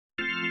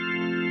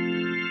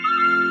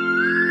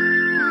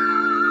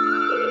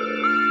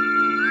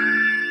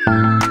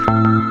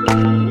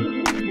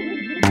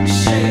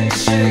Shake,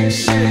 shake,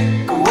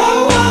 shake,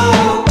 whoa,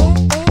 whoa.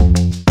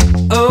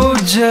 Oh,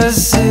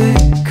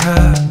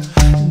 Jessica,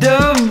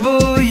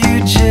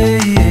 WJ,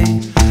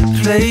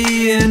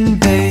 playing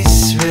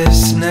bass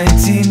riffs,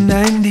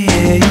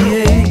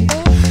 1998.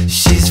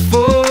 She's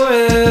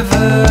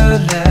forever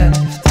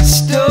left, the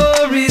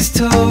story's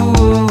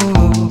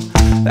told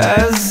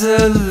as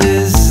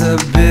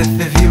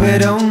Elizabeth, if you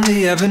had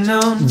only ever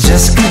known.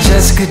 Jessica,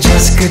 Jessica,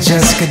 Jessica,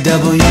 Jessica,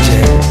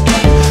 WJ.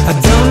 I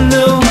don't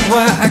know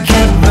why I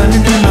kept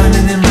running and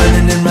running and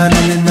running and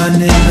running and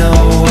running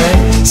away.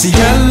 See,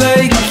 I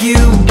like you,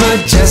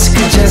 but Jessica,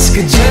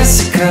 Jessica,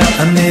 Jessica,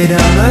 I made a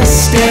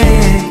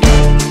mistake.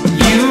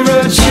 You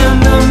wrote your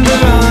number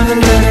on a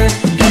letter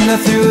and I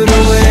threw it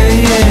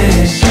away.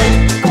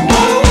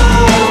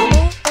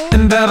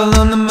 And babble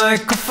on the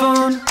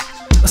microphone,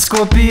 a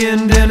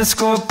scorpion and a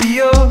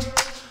Scorpio.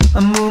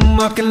 I'm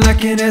moonwalking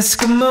like an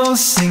Eskimo,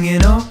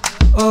 singing oh,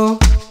 oh,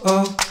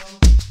 oh.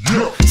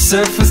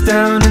 Surf was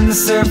down and the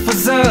surf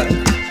was up.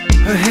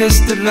 Her hair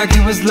stood like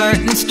it was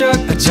lightning struck.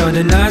 I joined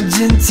an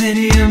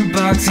Argentinian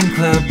boxing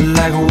club,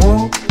 like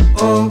whoa,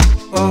 oh,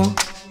 oh.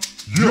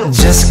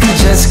 Jessica,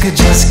 Jessica,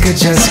 Jessica,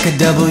 Jessica,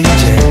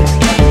 WJ.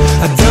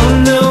 I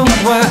don't know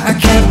why I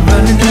kept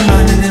running and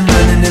running and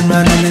running and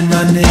running and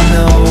running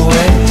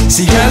away.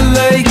 See, I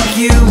like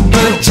you,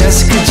 but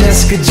Jessica,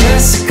 Jessica,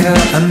 Jessica,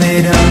 I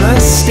made a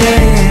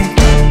mistake.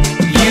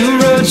 You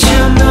wrote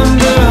your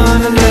number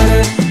on a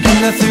letter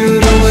and I threw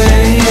it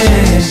away.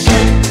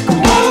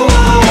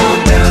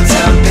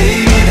 Downtown,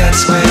 baby,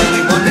 that's where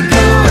we wanna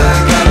go. I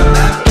got a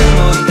map and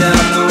roll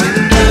down the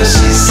window.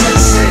 She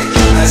says, hey,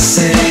 I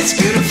say it's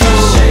beautiful.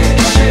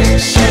 Shake, shake,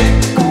 shake,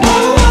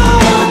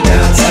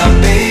 downtown,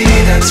 baby,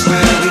 that's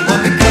where we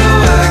wanna go. I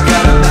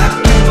got a map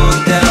and roll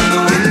down the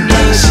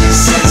window. She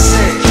says,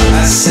 hey,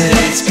 I say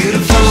it's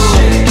beautiful.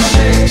 Shake,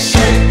 shake,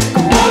 shake,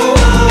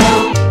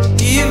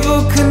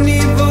 Evel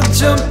Knievel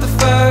jumped the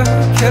fire,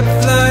 kept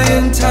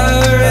flying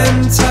tire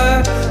and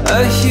tire, a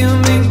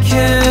human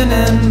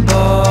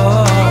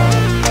cannonball.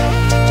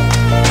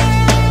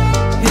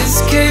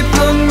 His cape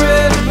hung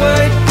red,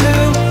 white,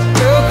 blue.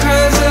 Girl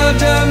cries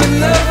out, I'm in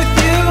love with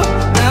you.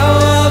 Now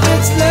all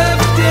that's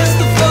left is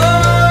the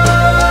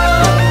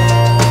fall,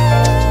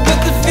 but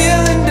the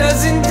feeling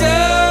doesn't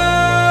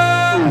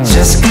die.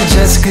 Jessica,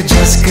 Jessica,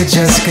 Jessica,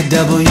 Jessica,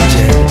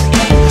 WJ.